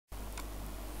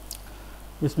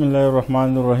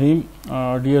Bismillahirrahmanirrahim.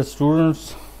 Dear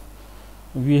students,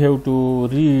 we have to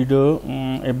read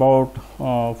about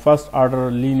first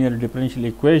order linear differential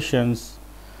equations,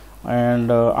 and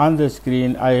on the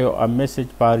screen I have a message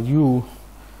for you.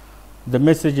 The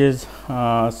message is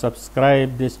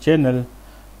subscribe this channel,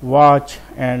 watch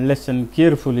and listen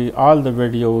carefully all the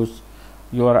videos.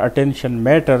 Your attention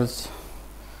matters.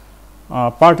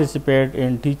 Participate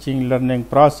in teaching learning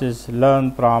process,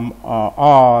 learn from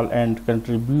all and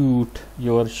contribute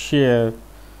your share.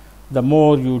 The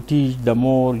more you teach, the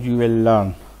more you will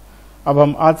learn. अब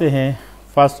हम आते हैं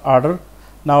first order.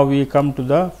 Now we come to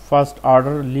the first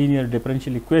order linear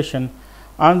differential equation.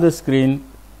 On the screen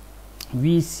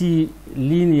we see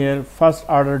linear first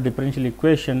order differential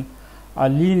equation. A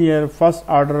linear first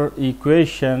order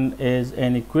equation is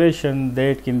an equation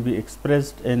that can be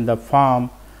expressed in the form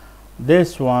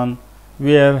this one,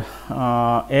 where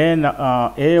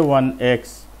a1x,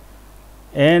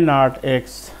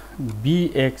 a0x,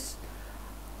 bx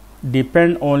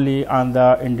depend only on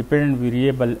the independent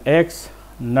variable x,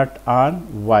 not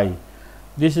on y.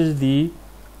 This is the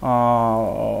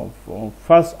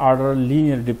first order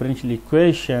linear differential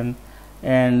equation,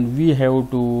 and we have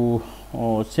to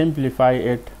simplify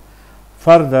it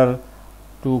further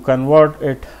to convert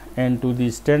it into the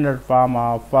standard form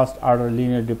of first order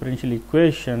linear differential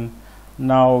equation.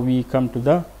 Now we come to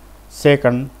the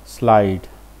second slide.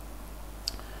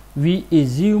 We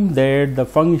assume that the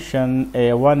function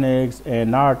a1x,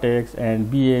 a0x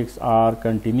and bx are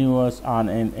continuous on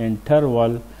an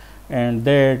interval, and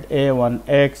that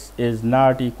a1x is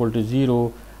not equal to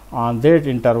 0 on that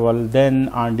interval. Then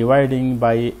on dividing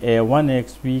by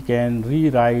a1x we can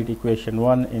rewrite equation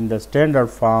 1 in the standard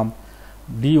form,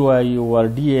 dy over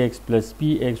dx plus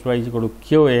pxy is equal to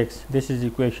qx. This is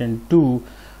equation 2,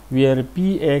 where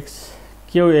px,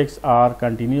 qx are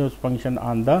continuous function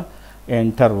on the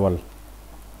interval.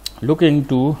 Looking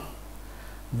to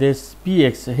this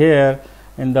px here,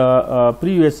 in the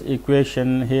previous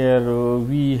equation here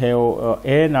we have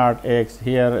a0x,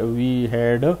 here we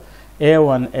had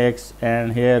a1x,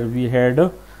 and here we had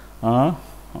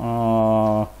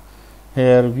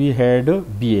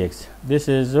bx. This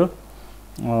is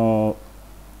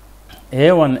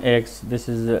a1x, this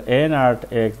is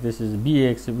a0x, this is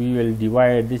bx. We will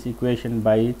divide this equation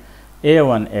by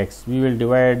a1x. We will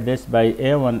divide this by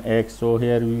a1x, so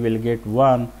here we will get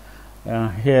 1.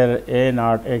 Here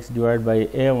a0x divided by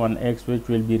a1x, which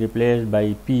will be replaced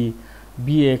by p.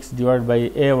 Bx divided by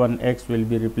a1x will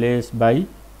be replaced by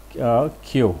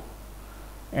q,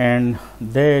 and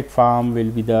that form will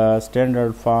be the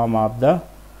standard form of the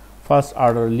first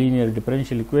order linear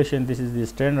differential equation. This is the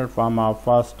standard form of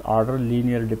first order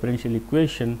linear differential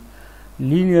equation.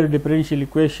 Linear differential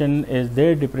equation is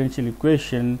the differential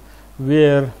equation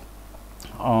where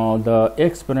the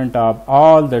exponent of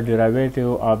all the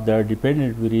derivative of the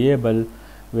dependent variable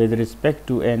with respect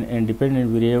to an independent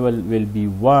variable will be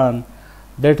 1.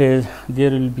 That is,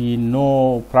 there will be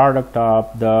no product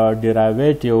of the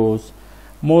derivatives.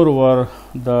 Moreover,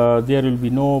 there will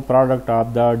be no product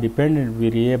of the dependent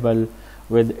variable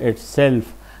with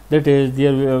itself. That is,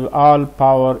 there will all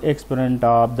power exponent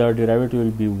of the derivative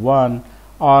will be 1.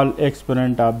 All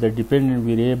exponent of the dependent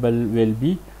variable will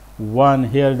be 1.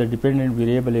 Here the dependent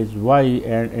variable is y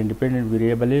and independent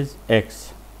variable is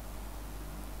x.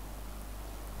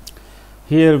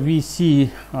 Here we see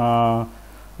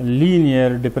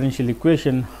linear differential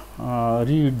equation.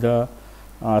 Read the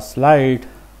slide.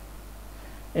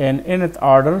 An nth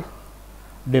order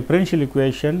differential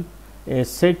equation is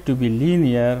said to be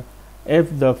linear if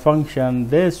the function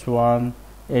this one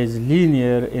is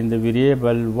linear in the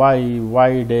variable y,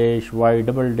 y dash, y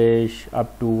double dash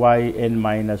up to y n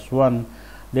minus 1.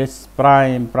 This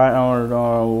prime or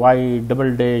y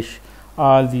double dash,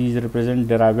 all these represent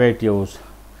derivatives.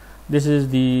 This is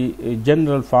the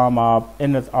general form of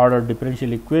nth order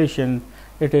differential equation.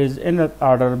 It is nth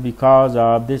order because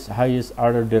of this highest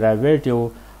order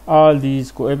derivative. All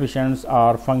these coefficients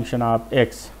are function of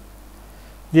x.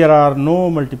 There are no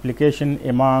multiplication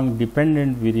among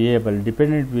dependent variable.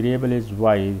 Dependent variable is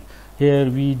y. Here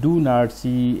we do not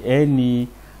see any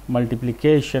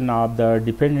multiplication of the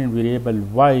dependent variable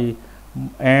y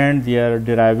and their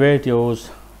derivatives.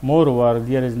 Moreover,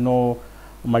 there is no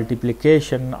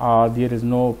multiplication or there is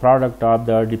no product of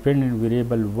the dependent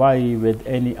variable y with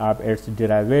any of its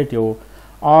derivative.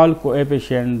 All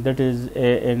coefficients, that is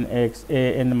a n x,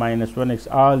 a n minus 1x,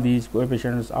 all these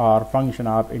coefficients are function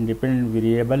of independent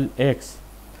variable x.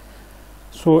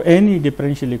 So any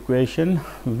differential equation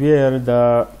where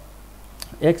the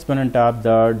exponent of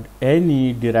the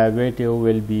any derivative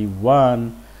will be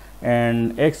 1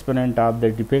 and exponent of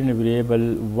the dependent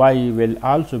variable y will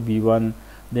also be 1,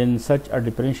 then such a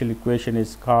differential equation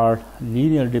is called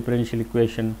linear differential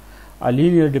equation. A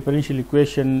linear differential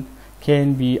equation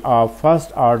can be of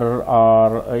first order,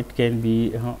 or it can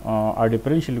be a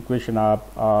differential equation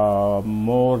of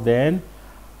more than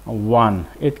 1.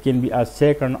 It can be a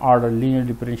second order linear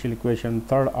differential equation,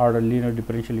 third order linear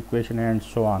differential equation, and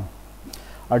so on.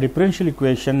 A differential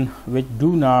equation which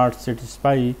do not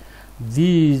satisfy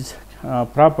these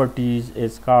properties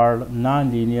is called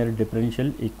nonlinear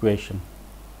differential equation.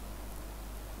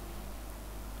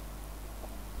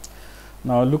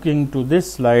 Now looking to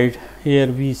this slide, here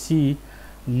we see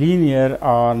linear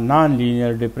or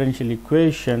nonlinear differential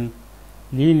equation.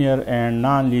 Linear and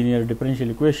nonlinear differential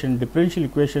equation. Differential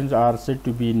equations are said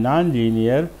to be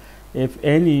nonlinear if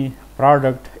any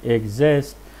product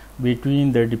exists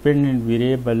between the dependent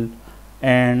variable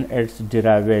and its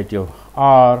derivative,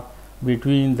 or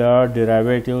between the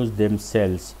derivatives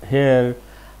themselves. Here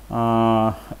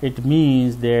it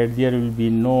means that there will be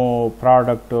no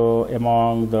product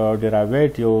among the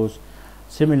derivatives.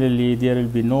 Similarly, there will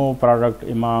be no product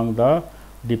among the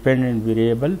dependent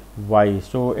variable y.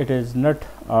 So it is not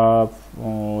a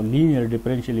linear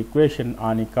differential equation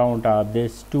on account of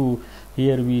this too.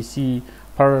 Here we see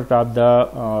product of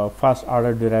the first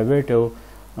order derivative.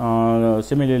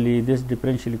 Similarly, this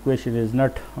differential equation is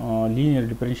not linear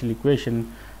differential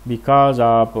equation because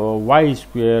of y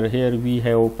square. Here we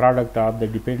have product of the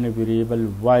dependent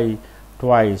variable y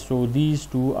twice. So these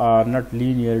two are not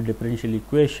linear differential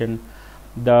equation.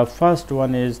 The first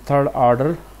one is third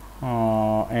order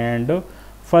and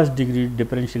first degree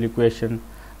differential equation.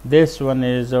 This one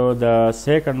is the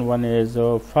second one is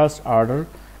first order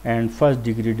and first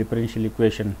degree differential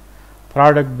equation.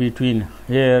 Product between,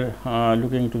 here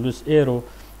looking to this arrow,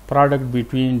 product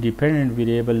between dependent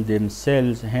variable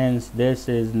themselves, hence this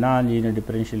is nonlinear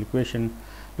differential equation.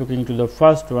 Looking to the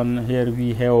first one, here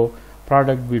we have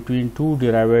product between two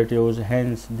derivatives,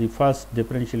 hence the first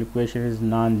differential equation is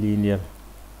nonlinear.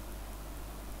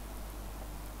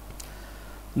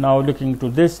 Now looking to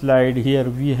this slide, here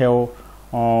we have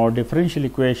differential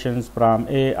equations from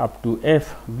A up to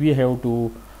F. We have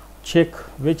to check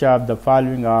which of the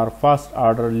following are first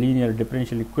order linear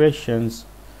differential equations.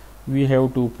 We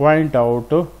have to point out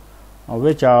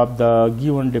which of the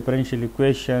given differential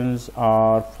equations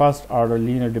are first order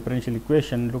linear differential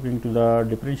equation. Looking to the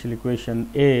differential equation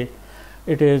A,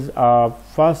 it is a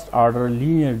first order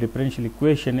linear differential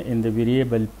equation in the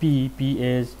variable P. P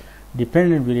is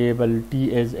dependent variable,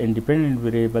 T is independent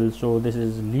variable. So this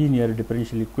is linear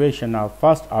differential equation of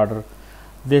first order.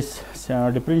 This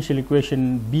differential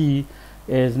equation B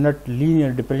is not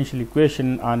linear differential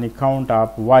equation on account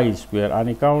of y square. On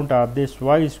account of this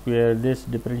y square, this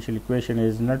differential equation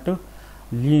is not a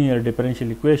linear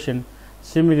differential equation.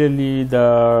 Similarly,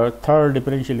 the third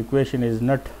differential equation is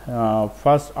not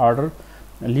first order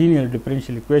linear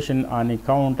differential equation on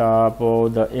account of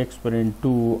the exponent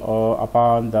 2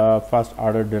 upon the first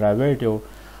order derivative.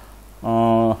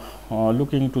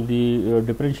 Looking to the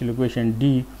differential equation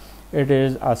D, it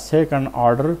is a second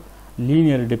order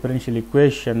linear differential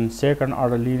equation. Second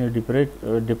order linear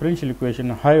differential equation,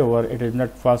 however, it is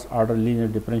not first order linear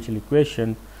differential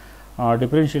equation.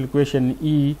 Differential equation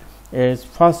E is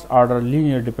first order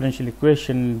linear differential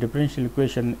equation. Differential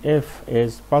equation F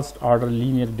is first order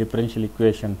linear differential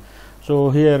equation. So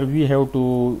here we have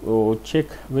to check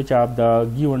which of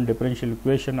the given differential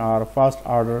equation are first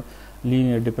order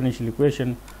linear differential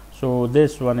equation. So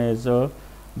this one is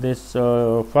this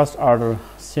first order.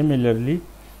 Similarly,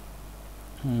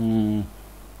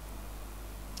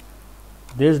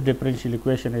 this differential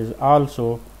equation is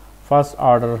also first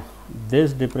order.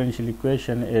 This differential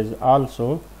equation is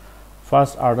also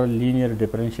first order linear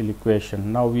differential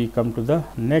equation. Now we come to the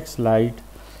next slide.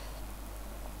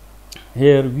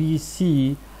 Here we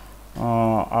see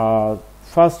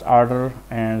first order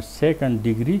and second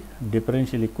degree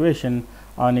differential equation.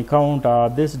 On account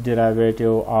of this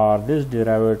derivative or this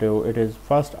derivative, it is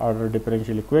first order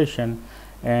differential equation,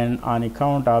 and on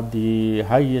account of the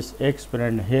highest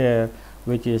exponent here,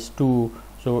 which is 2,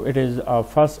 so it is a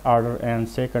first order and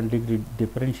second degree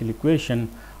differential equation.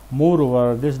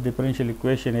 Moreover, this differential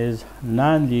equation is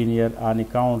non-linear on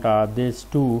account of this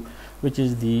 2, which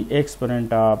is the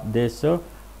exponent of this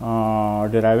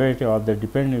derivative of the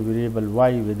dependent variable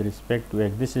y with respect to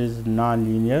x. This is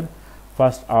non-linear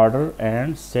first order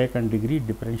and second degree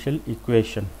differential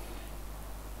equation.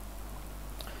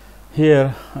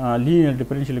 Here linear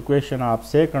differential equation of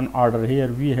second order. Here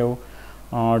we have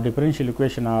differential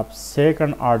equation of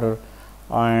second order,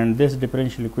 and this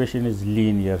differential equation is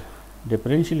linear.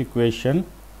 Differential equation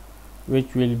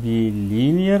which will be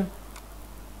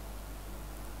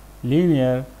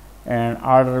linear, and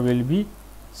order will be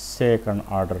second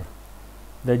order.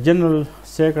 The general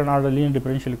second order linear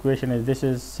differential equation is, this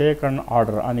is second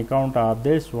order. On account of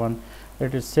this one,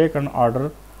 it is second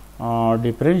order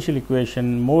differential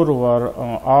equation. Moreover,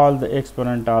 all the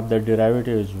exponent of the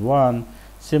derivative is 1.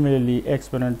 Similarly,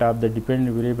 exponent of the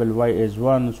dependent variable y is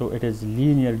 1, so it is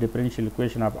linear differential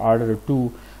equation of order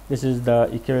 2. This is the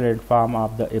equivalent form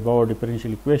of the above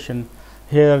differential equation.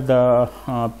 Here the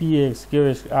px,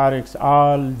 qx, rx,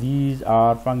 all these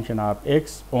are function of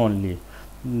x only.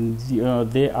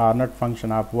 They are not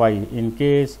function of y. In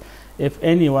case if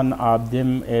any one of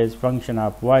them is function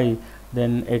of y,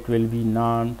 then it will be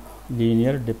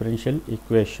non-linear differential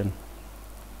equation.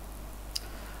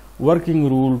 Working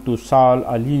rule to solve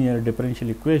a linear differential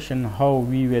equation. How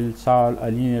we will solve a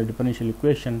linear differential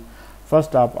equation?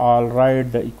 First of all,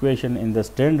 write the equation in the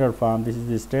standard form. This is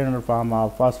the standard form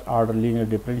of first order linear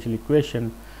differential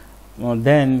equation.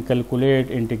 Then calculate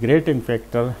integrating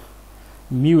factor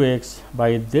mu x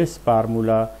by this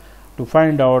formula. To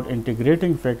find out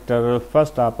integrating factor,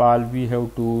 first of all we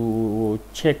have to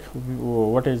check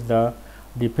what is the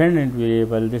dependent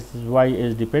variable. This is y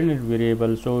is dependent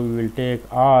variable, so we will take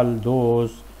all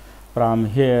those from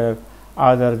here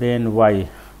other than y.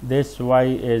 This y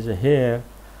is here,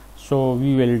 so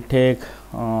we will take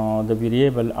the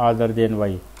variable other than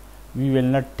y. We will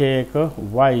not take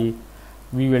y,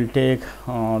 we will take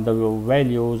the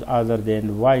values other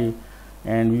than y,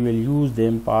 and we will use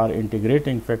them for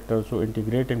integrating factor. So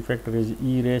integrating factor is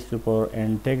e raised to power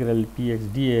integral px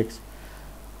dx.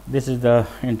 This is the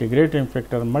integrating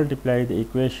factor. Multiply the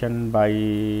equation by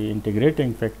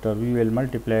integrating factor. We will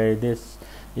multiply this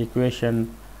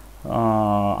equation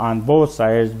on both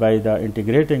sides by the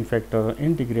integrating factor.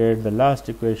 Integrate the last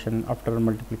equation. After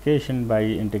multiplication by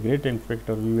integrating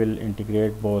factor, we will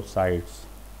integrate both sides.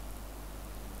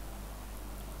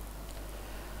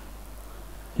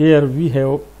 Here we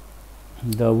have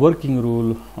the working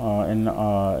rule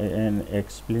in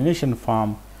explanation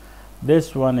form.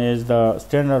 This one is the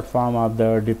standard form of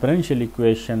the differential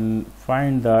equation.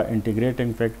 Find the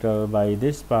integrating factor by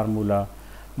this formula.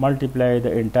 Multiply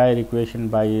the entire equation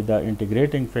by the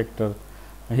integrating factor.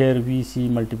 Here we see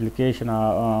multiplication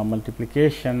of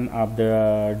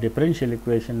the differential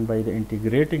equation by the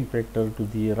integrating factor to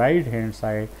the right hand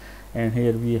side, and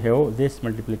here we have this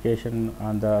multiplication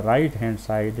on the right hand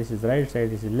side. This is right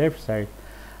side, this is left side.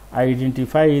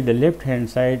 Identify the left hand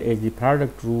side as the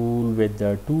product rule with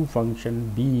the two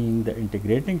function being the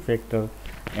integrating factor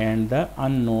and the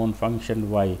unknown function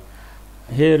y.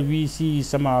 Here we see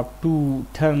sum of two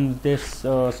terms. This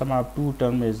sum of two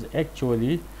term is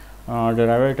actually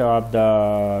derivative of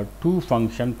the two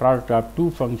function, product of two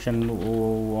function.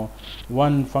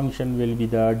 One function will be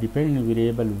the dependent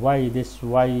variable y. This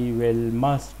y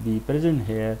must be present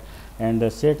here, and the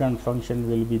second function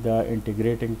will be the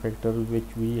integrating factor,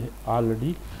 which we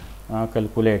already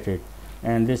calculated.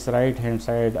 And this right hand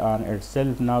side on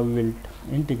itself, now we will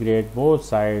integrate both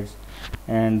sides,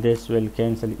 and this will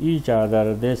cancel each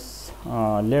other. This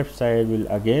left side will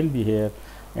again be here,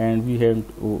 and we have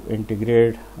to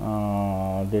integrate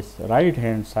this right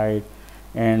hand side,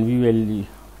 and we will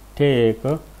take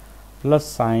a plus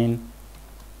sign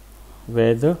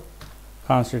with the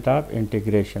constant of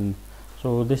integration.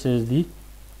 So this is the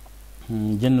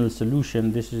general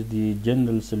solution. This is the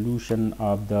general solution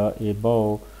of the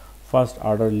above first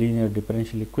order linear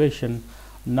differential equation.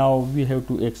 Now we have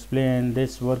to explain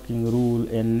this working rule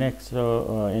in next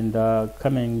in the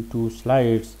coming two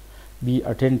slides. Be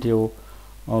attentive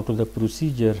to the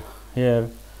procedure. Here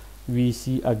we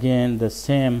see again the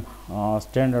same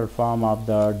standard form of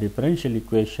the differential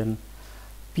equation.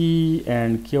 P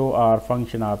and Q are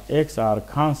function of x are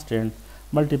constant.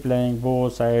 Multiplying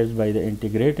both sides by the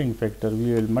integrating factor,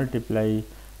 we will multiply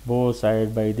both sides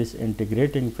by this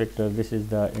integrating factor. This is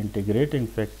the integrating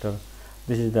factor.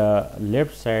 This is the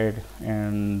left side,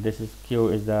 and this is Q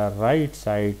is the right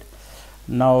side.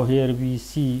 Now here we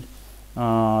see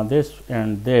this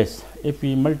and this. If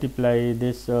we multiply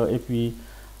this, if we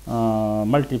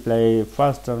multiply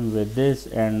first term with this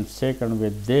and second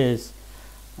with this,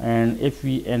 and if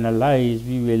we analyze,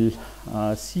 we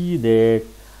will see that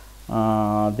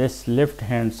this left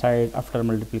hand side after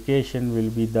multiplication will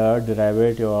be the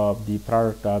derivative of the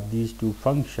product of these two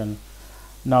functions.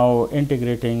 Now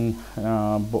integrating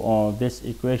this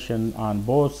equation on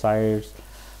both sides,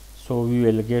 so we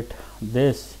will get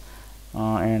this,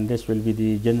 and this will be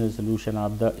the general solution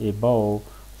of the above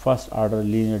first order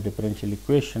linear differential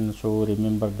equation. So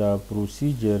remember the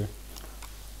procedure.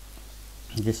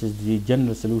 This is the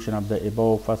general solution of the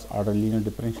above first order linear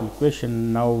differential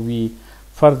equation. Now we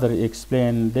further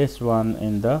explain this one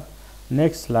in the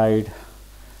next slide.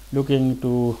 Looking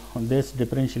to this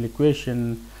differential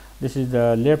equation, this is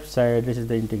the left side, this is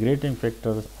the integrating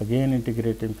factor, again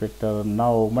integrating factor,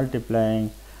 now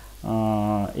multiplying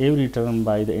every term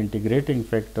by the integrating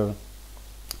factor.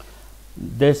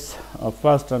 This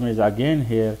first term is again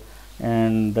here,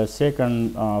 and the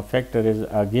second factor is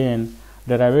again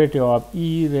derivative of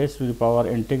e raised to the power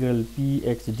integral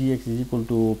px dx is equal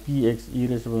to px e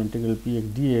raised to the power integral px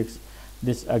dx.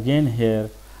 This again here.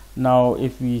 Now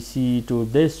if we see to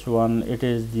this one, it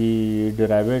is the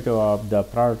derivative of the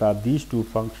product of these two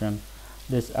functions.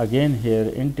 This again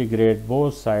here, integrate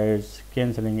both sides,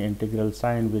 cancelling integral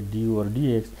sign with du over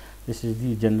dx. This is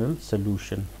the general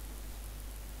solution.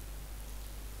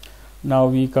 Now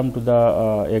we come to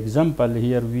the example.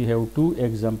 Here we have two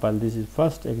examples. This is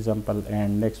first example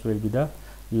and next will be the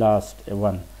last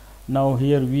one. Now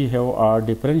here we have our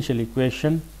differential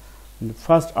equation, the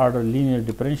first order linear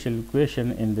differential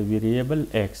equation in the variable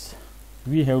x.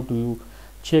 We have to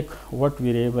check what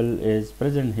variable is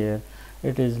present here.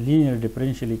 It is linear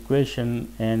differential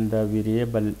equation and the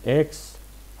variable x.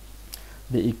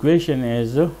 The equation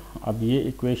is a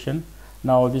equation.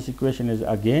 Now this equation is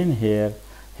again here.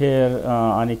 Here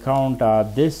on account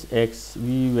of this x,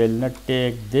 we will not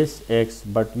take this x,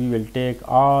 but we will take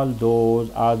all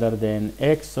those other than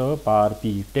x par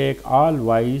p. Take all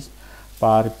y's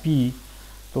par p.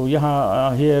 So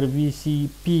here we see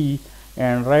p,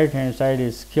 and right hand side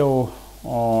is q.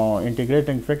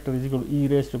 Integrating factor is equal to e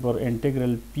raised to the power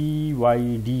integral py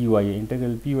dy.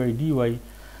 Integral py dy.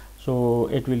 So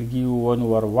it will give 1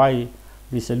 over y.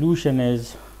 The solution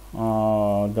is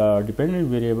the dependent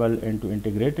variable into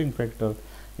integrating factor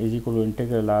is equal to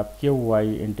integral of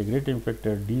qy integrating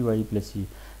factor dy plus e.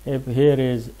 If here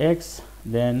is x,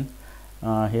 then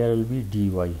here will be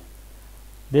dy.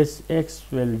 This x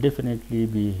will definitely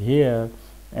be here,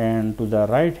 and to the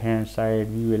right hand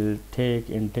side we will take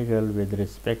integral with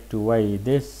respect to y.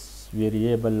 This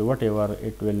variable, whatever,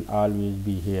 it will always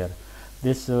be here.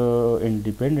 This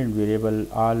independent variable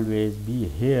always be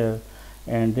here,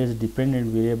 and this dependent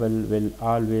variable will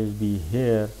always be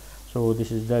here. So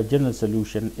this is the general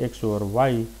solution, x over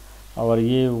y. Our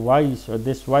y, so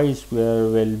this y square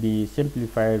will be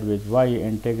simplified with y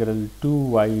integral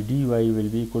 2y dy will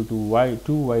be equal to y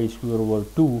 2y square over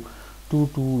 2. 2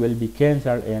 will be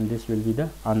cancelled, and this will be the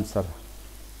answer.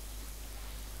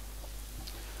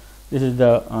 This is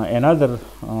the another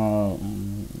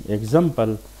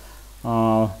example.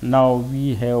 Now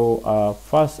we have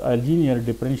first a linear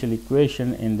differential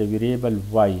equation in the variable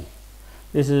y.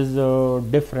 This is a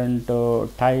different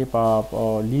type of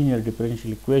linear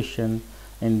differential equation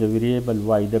in the variable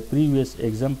y. The previous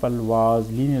example was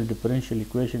linear differential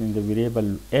equation in the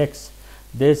variable x.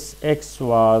 This x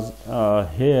was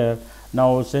here.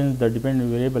 Now since the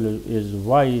dependent variable is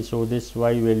y, so this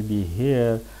y will be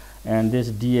here, and this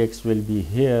dx will be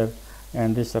here,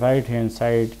 and this right hand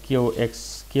side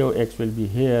qx will be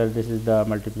here. This is the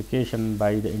multiplication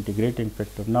by the integrating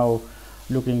factor. Now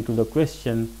looking to the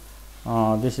question,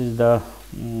 this is the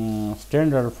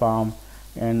standard form,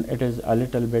 and it is a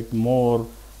little bit more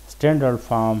standard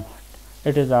form.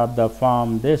 It is of the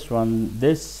form this one.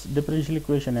 This differential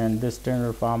equation and this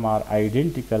standard form are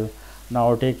identical.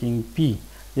 Now taking p,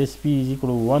 this p is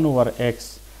equal to 1 over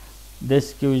x,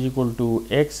 this q is equal to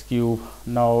x cube.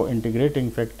 Now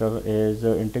integrating factor is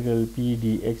integral p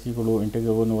dx equal to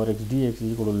integral 1 over x dx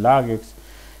is equal to log x.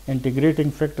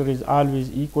 Integrating factor is always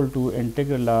equal to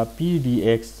integral of p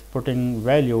dx. Putting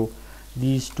value,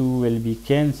 these two will be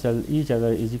cancelled, each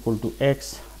other is equal to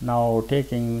x. Now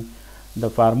taking the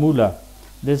formula,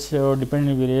 this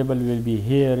dependent variable will be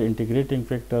here, integrating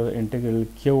factor integral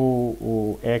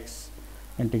qx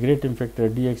integrating factor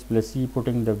dx plus c.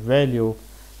 Putting the value,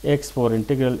 x for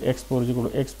integral x4 is equal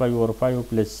to x pi over 5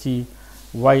 plus c,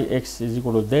 yx is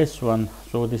equal to this one.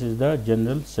 So this is the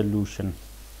general solution.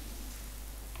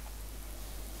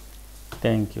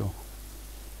 Thank you.